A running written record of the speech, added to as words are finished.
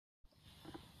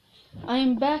I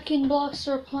am back in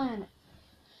Blockstar Planet,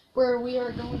 where we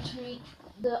are going to meet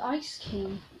the Ice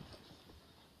King.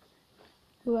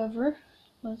 Whoever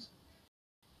was.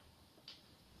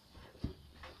 We're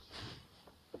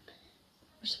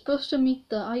supposed to meet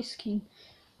the Ice King,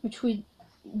 which we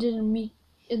didn't meet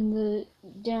in the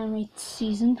damn 8th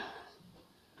season.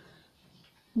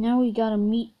 Now we gotta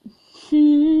meet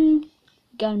him.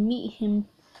 Gotta meet him.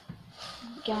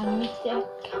 Gotta meet that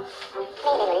guy.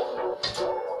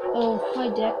 Oh, hi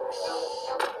Dex.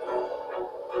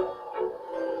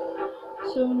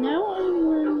 So now I'm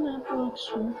wearing that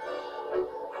Blockstar.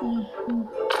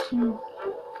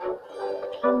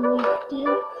 How we did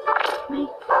make.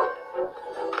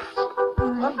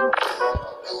 Alright,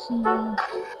 let's see.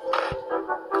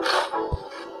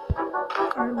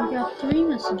 Alright, we got 3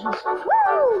 messages. Woo!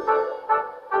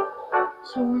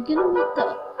 So we're gonna meet the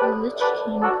Lich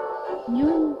King.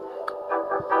 New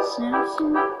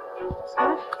Samson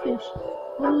Starfish.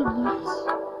 Roller boots.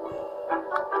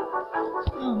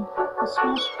 Oh, the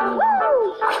small spider.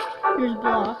 Here's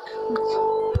Block. Let's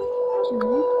do.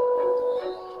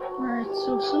 Alright,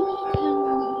 so somebody can.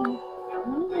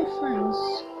 One of my friends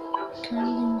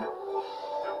kindly.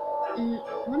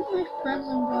 One of my friends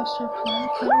in Blockstar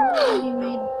Planet already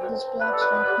made this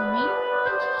Blockstar for me.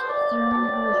 Their own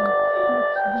version.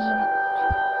 Hopefully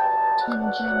 10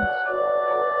 gems.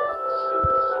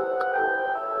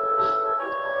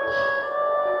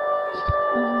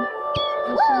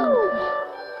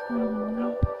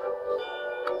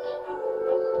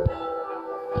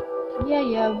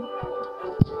 Yeah.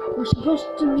 We're supposed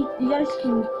to meet the Ice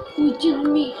King. We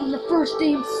didn't meet in the first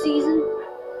damn season.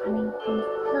 I mean,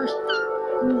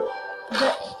 the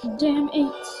damn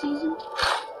 8th season.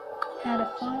 Had a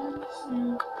fun.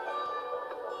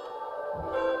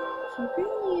 So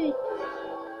really,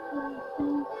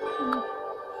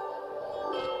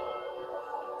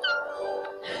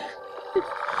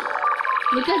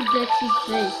 look at Dex's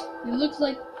face. He looks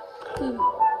like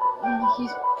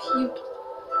he's puked.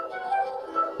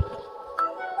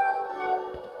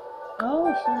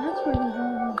 Oh, so that's where the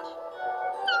room is.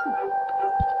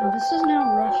 And this is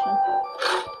now Russia.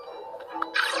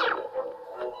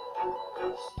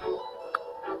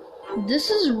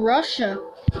 This is Russia.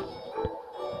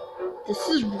 This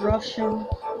is Russia.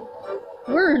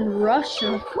 We're in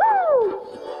Russia. Woo!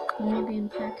 Maybe in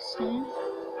Pakistan.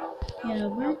 Yeah,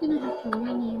 we're gonna have to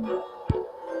rename the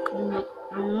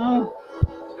no.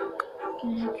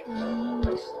 Gonna have to rename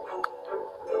this.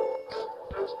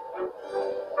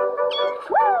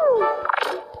 Woo!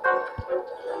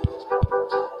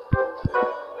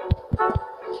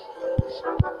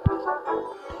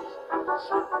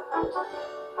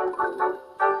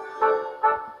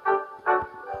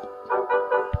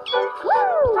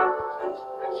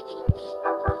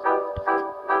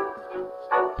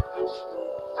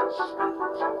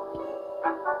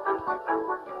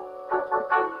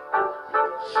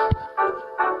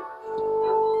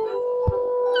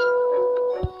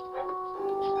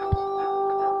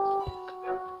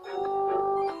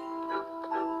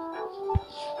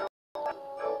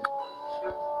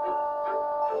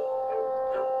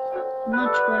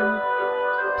 Much better.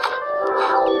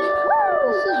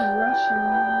 This is Russian.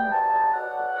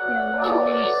 Yeah, we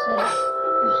already said it.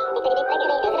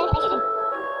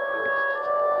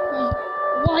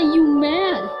 Why are you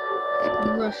mad,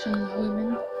 Russian women?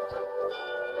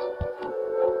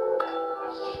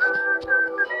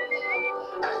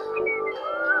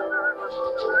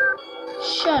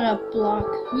 Shut up, Block.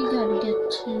 We gotta get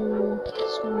to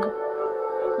this one.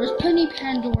 Where's Penny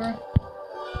Pandora?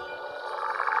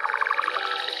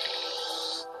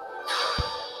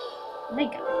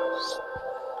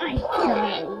 I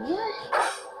got what?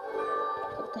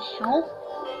 What the hell?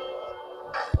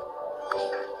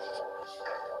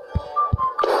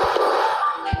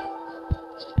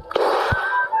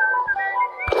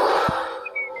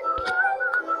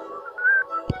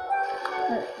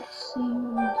 Let's see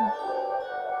what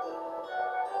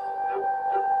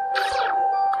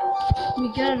we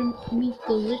gotta meet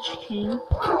the Lich King.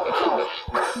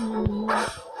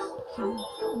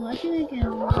 Why did I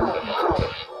get what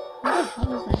the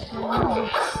hell is that guy?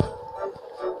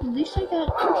 At least I got.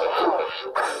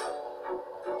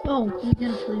 Oh, we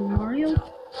gonna play Mario?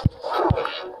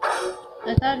 I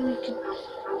thought we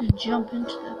could jump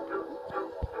into that.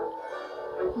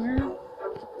 Where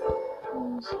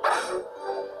is it?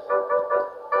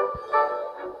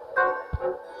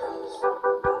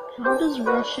 How does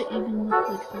Russia even look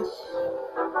like this?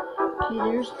 Okay,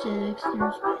 there's Dex,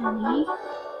 there's Penny.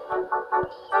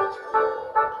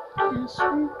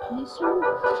 Pacer?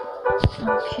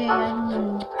 Okay, I don't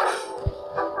know.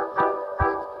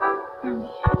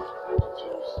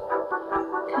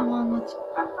 What?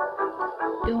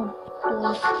 Yo,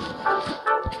 block. I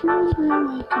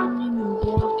couldn't even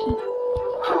block it.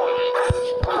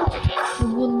 It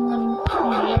wouldn't let me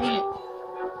write it.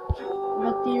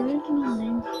 But the original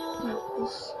name for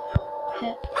this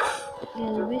pet,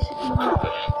 basically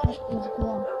pet was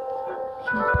block.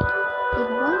 But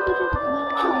why did it not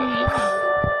let me write it?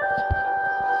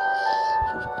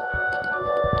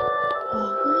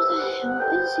 Where the hell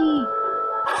is he?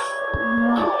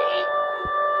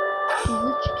 The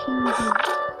Lich King has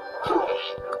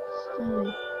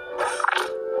died.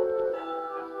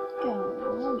 God,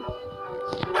 look,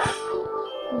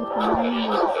 my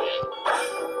name is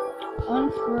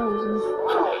Unfrozen.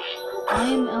 I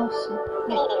am Elsa.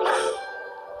 Wait.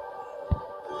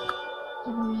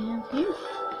 What do we have here?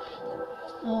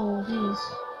 Oh, these.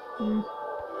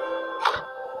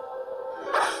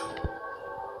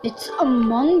 It's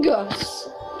Among Us.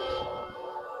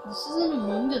 This is an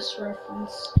Among Us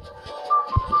reference.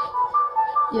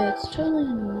 Yeah, it's totally an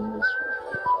Among Us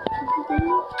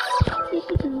reference.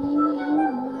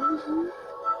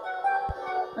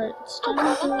 Alright, it's time to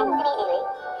go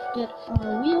get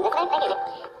our wheel.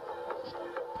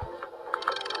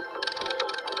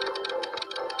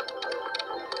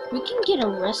 We can get a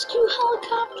rescue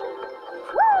helicopter?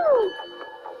 Woo!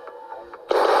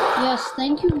 Yes,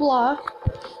 thank you, Block.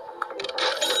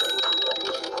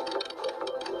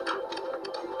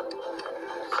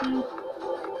 See?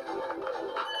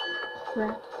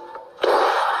 Crap.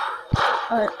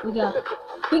 Alright, we got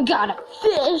a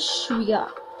fish! We got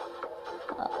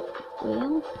a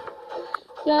whale.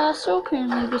 Yeah, so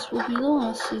apparently this will be the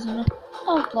last season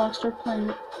of Blockstar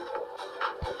Planet.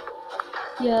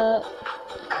 Yeah,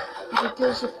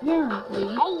 because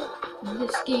apparently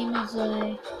this game is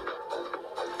a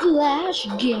Flash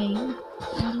game.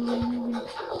 And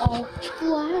all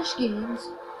Flash games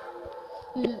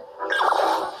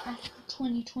after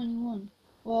 2021.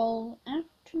 Well,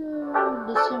 after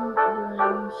December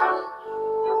ends.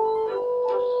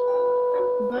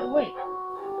 But wait.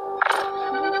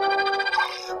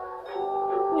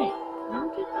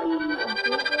 Won't it be a bigger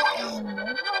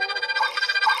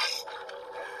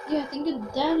Yeah, think of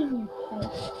that in your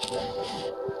head.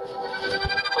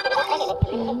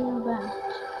 Okay, we're back.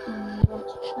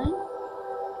 What's playing?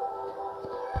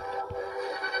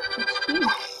 What's here?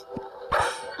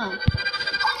 Oh.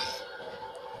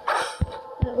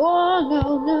 Oh,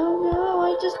 no, I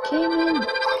just came in.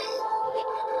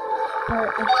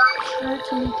 Alright, I tried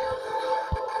to make...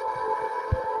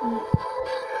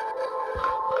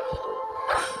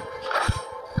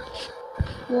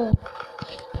 Whoa.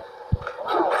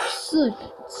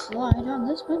 Slide on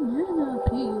this banana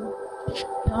peel.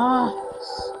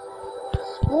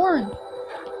 It's boring.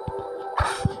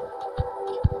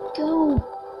 Go.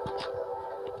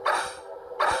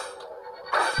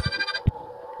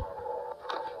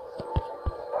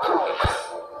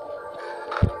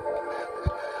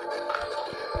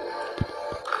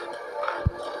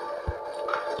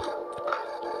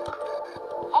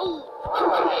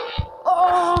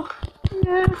 Oh,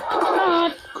 no,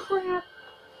 God, crap.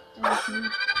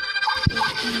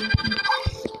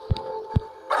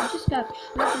 I just got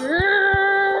triggered.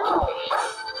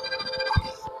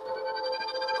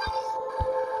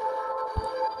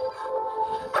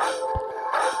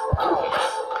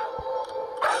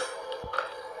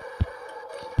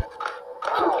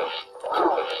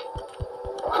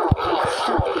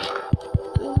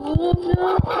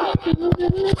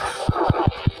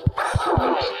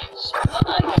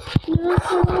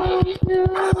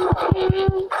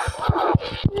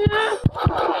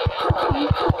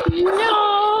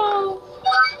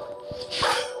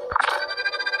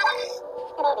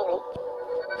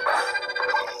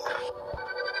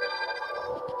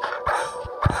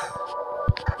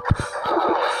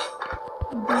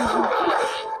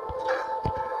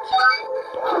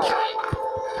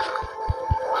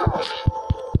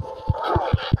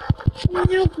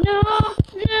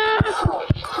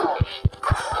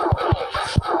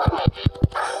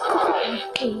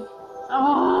 Come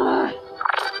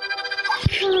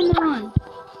on!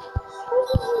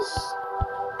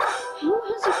 How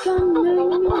has it gone 9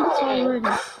 minutes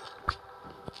already?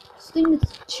 This thing is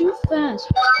too fast.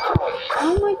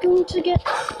 How am I going to get...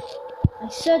 I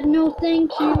said no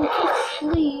thank you,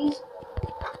 please.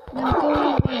 Now go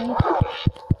away.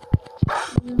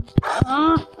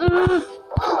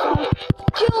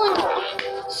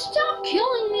 Stop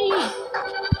killing me!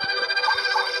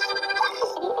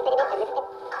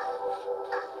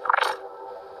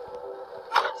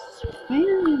 Fair,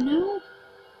 you know?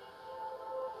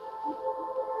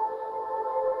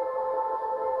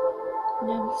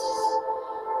 Yes.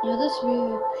 Yeah, this VIP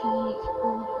will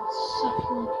suck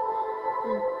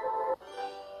like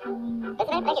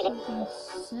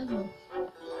season 7.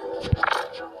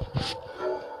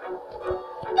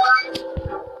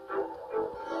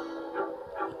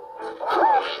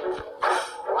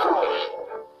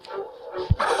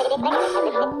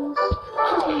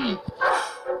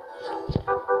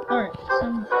 Alright, so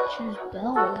I'm gonna choose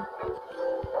Bell.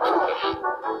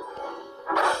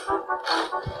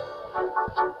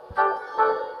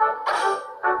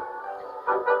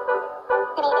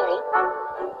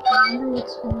 I wonder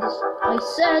what's in this. I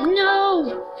said no!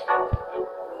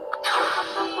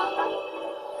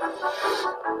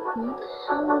 Who the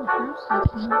hell is this?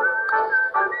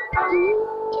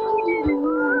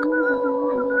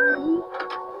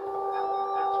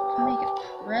 To make a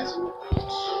present?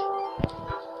 Make a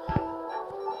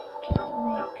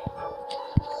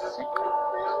second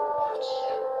present?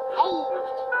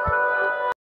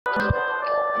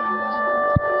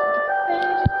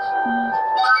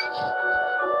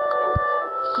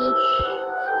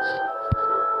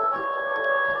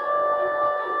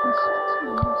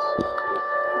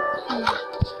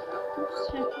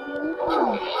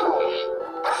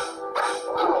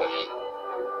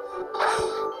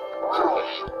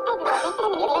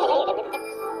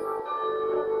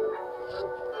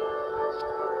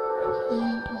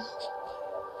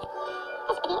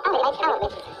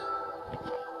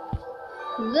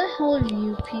 Who the hell are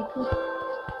you people?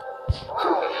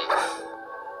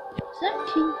 Is that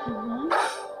King Havan?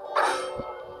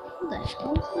 Who the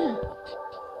hell is that?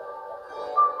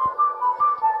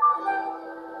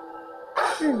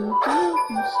 You're looking at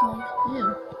yourself, ew.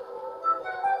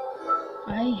 I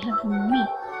have me.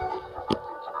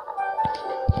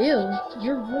 Ew,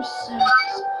 your voice sounds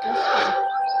disgusting.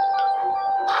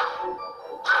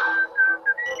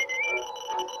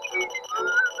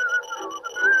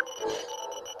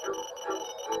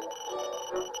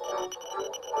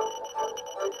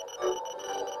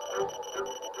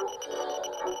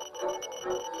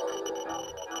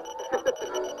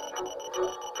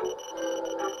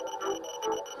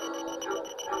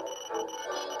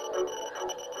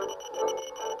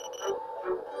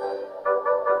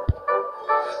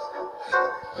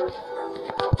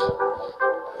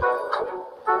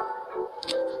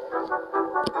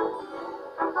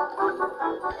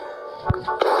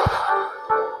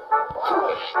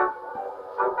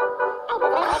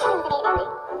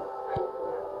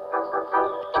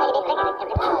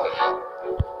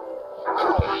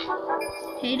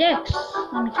 Hey Dex,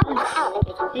 let me tell you.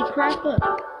 Hey crap up.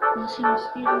 Wanna see my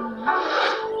speed on the map?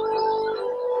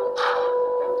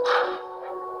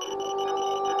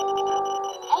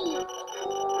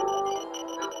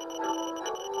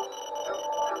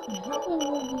 I hope I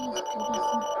will be as good as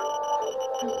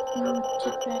the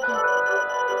tip back up.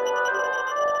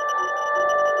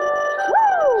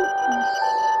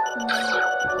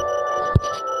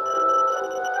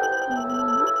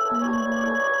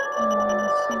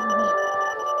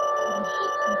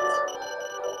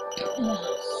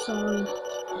 Sorry.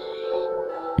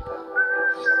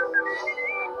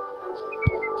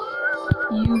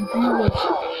 You viewers,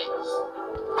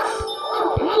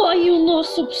 why you not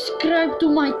subscribe to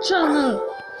my channel?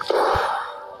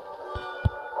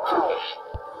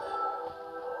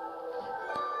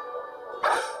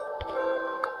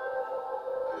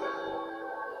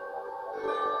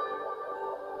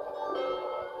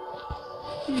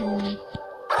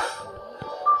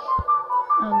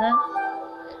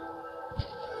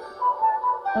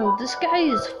 Oh, this guy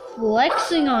is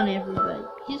flexing on everybody.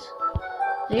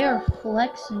 They are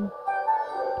flexing.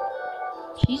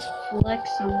 She's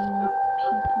flexing on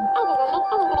people.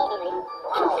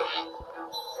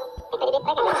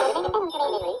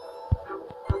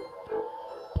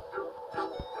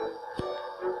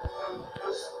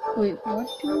 Wait, what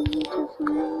do we need to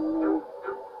find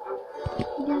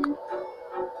again?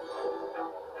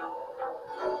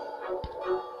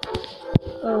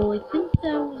 Oh, I think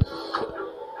that was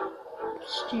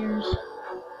upstairs.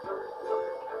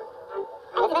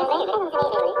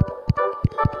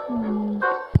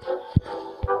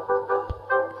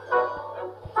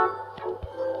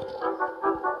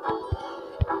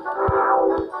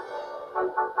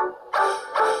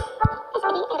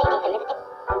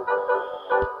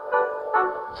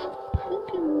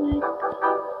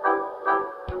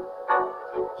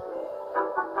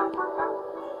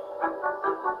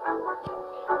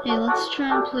 Hey, let's try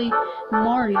and play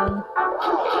Mario.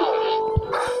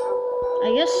 I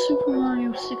guess Super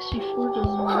Mario 64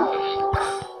 doesn't work.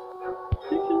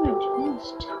 Who do I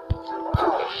test?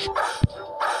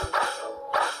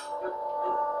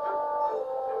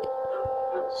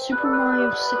 Super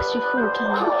Mario 64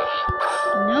 time.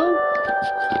 No?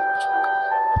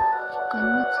 Then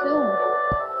let's go.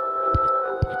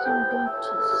 So go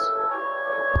to...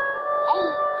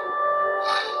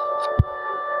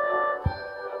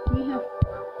 We have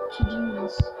to do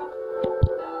this.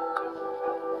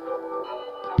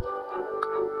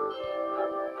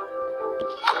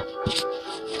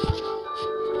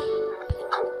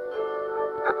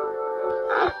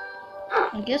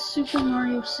 I guess Super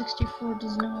Mario 64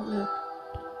 does not work.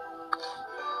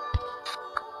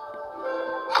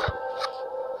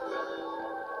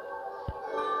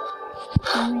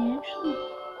 Can we actually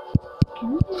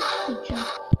jump?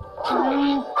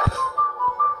 No.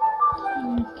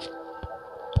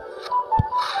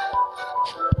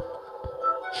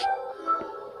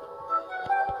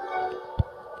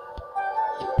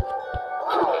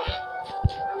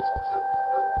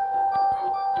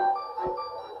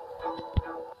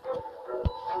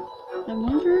 I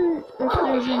wonder if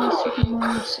there's any Super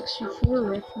Mario 64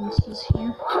 references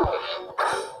here.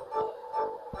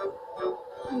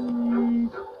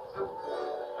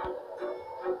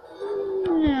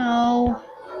 No.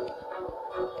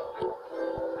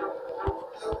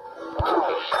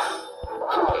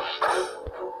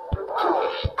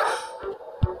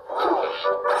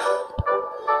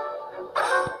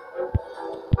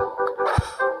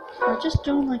 I just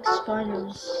don't like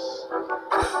spiders.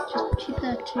 Just keep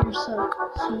that to yourself,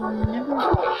 so you never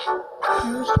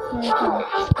spread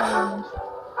spiders.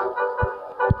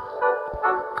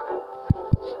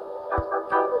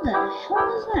 What the hell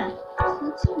is that? Is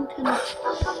that some kind of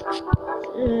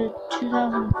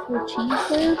 2014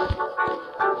 player?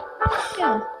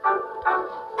 Yeah.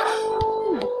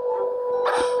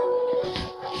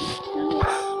 Really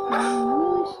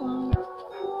slow.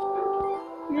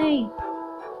 Hey.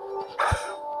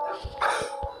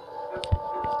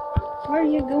 Where are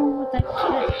you going with that cat?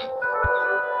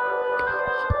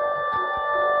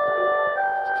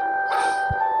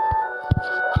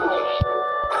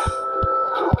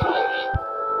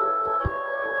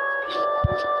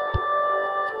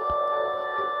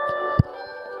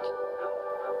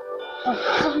 Oh,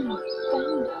 found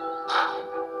it.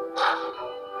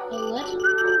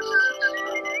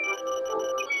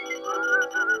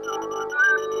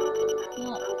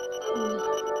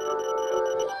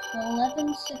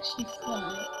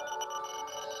 1165.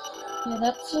 Yeah,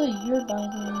 that's a year, by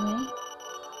the way.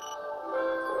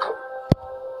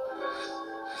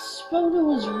 This photo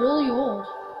was really old.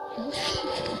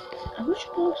 I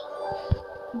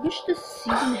wish this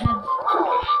season had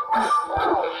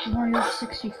Mario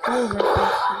 64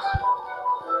 references.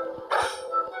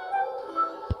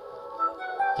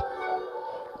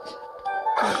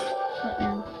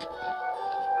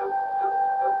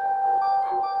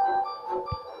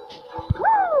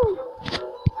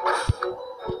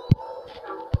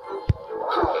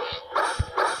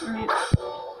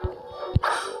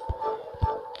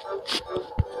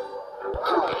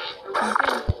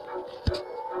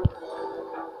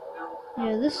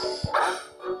 Yeah,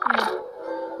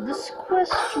 this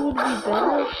quest would be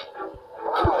better.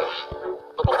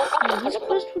 Yeah, this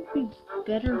quest would be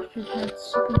better if it had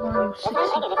Super Mario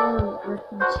 64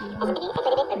 references where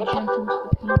I jump into the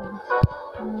painting.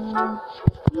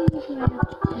 Who do I have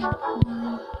to take?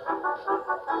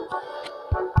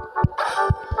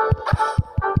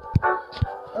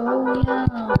 Oh yeah.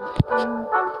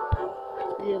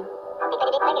 Yeah.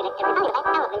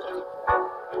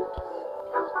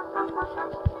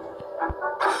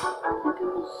 I think it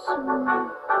was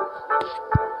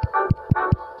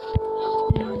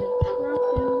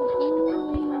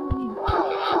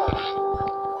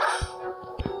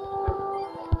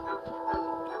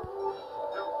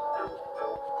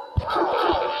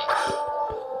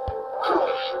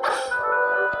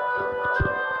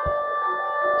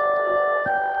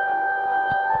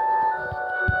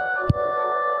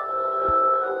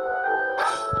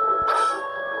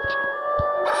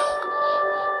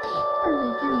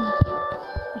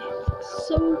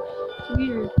so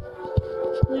weird.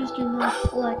 Please do not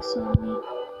flex on me.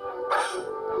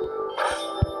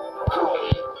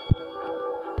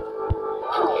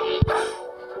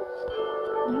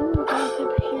 Now we're back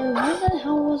up here. Where the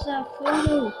hell was that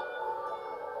photo?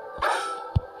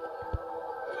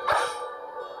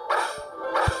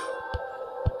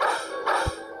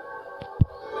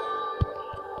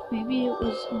 Maybe it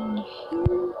was in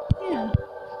here? Yeah.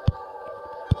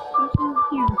 It was in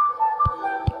here.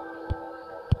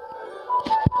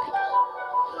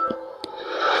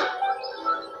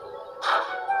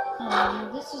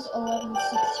 This is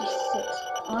 1166.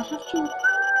 I'll have to watch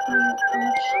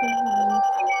the video.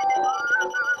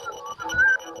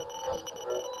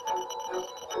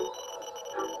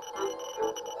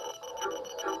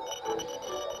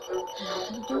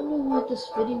 this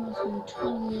video is going to be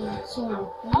 20 minutes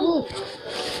long. Look!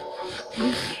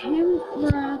 These camera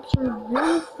apps are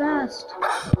very fast.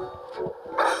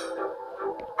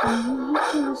 And you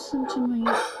have to listen to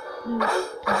my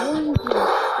boring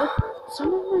voice. But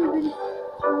some of my videos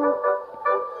are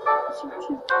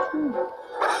too.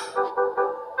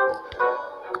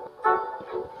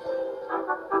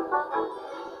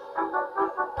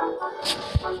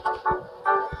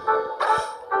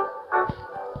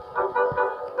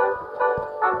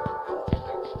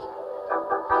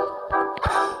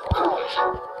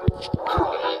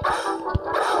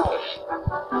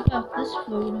 How about this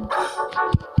photo?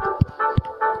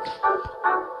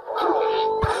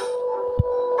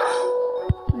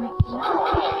 Right, yeah.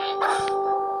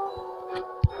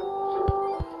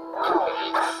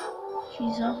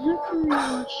 Jeez, I'll have to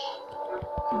rewatch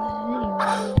the video.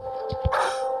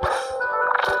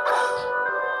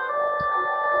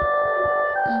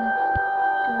 And it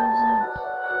goes out.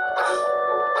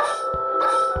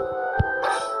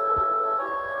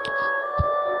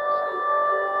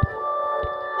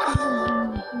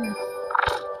 Here.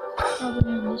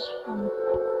 Probably on this phone.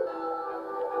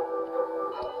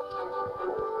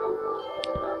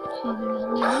 Okay, there's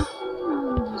nothing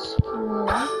on this floor.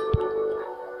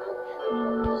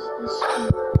 There's this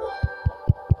one.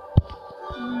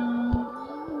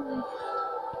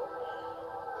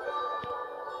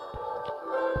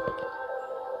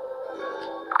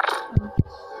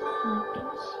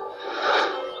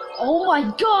 Oh my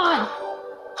god!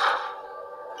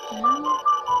 Yeah,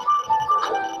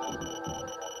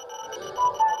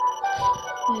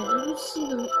 you can see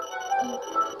the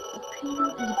paint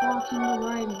is blocking the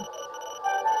writing.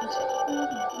 It's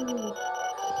pretty good.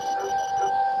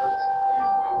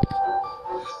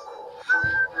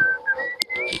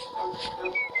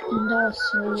 And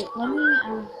also, let me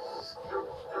ask.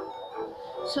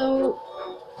 So,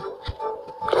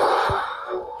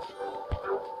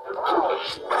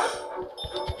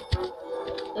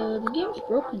 the game's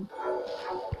broken.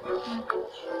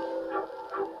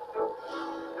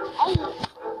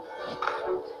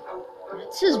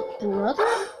 That's his brother?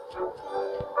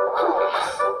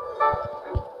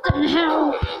 Then how?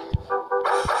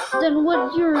 Then what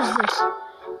year is this?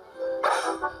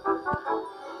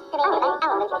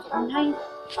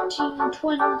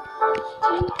 1920?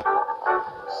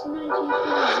 It's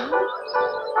 1920.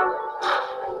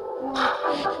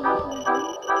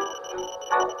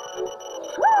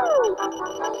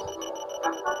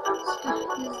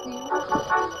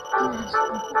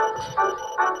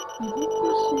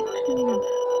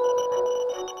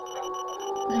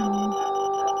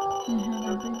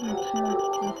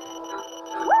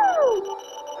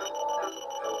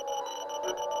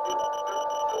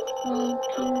 Or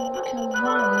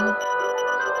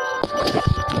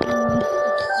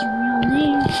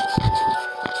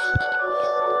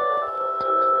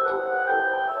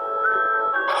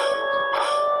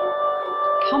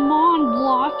 'Come on,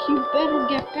 Block, you better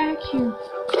get back here.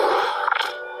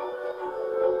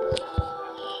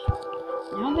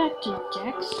 Now back to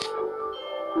Dex.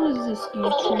 What is this game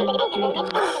trying to do to me?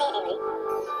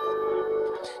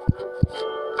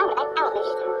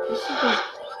 This is the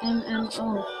MMO.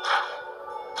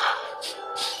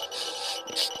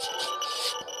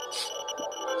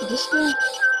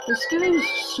 This game is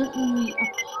certainly a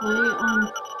play on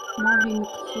Marty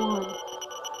McFly.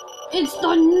 It's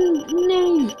the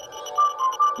name!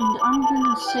 And I'm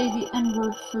gonna say the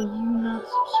N-word for you not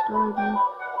subscribing.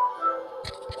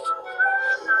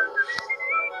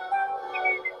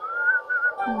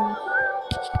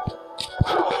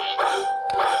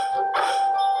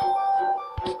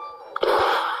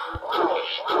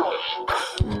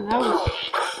 That was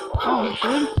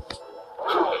good.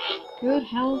 Good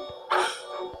help.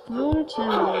 Good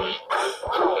help.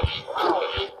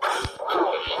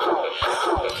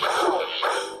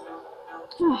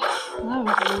 That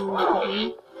was really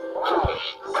good.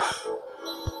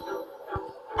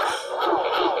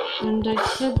 And I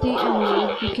said the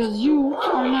N-word because you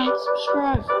are not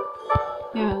subscribed.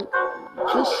 Yeah,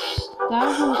 that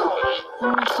was a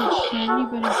message to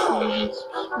anybody who isn't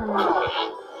subscribed.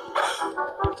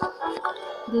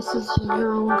 This is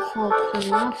your own fault for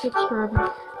not subscribing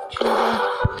to the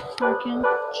freaking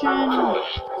channel.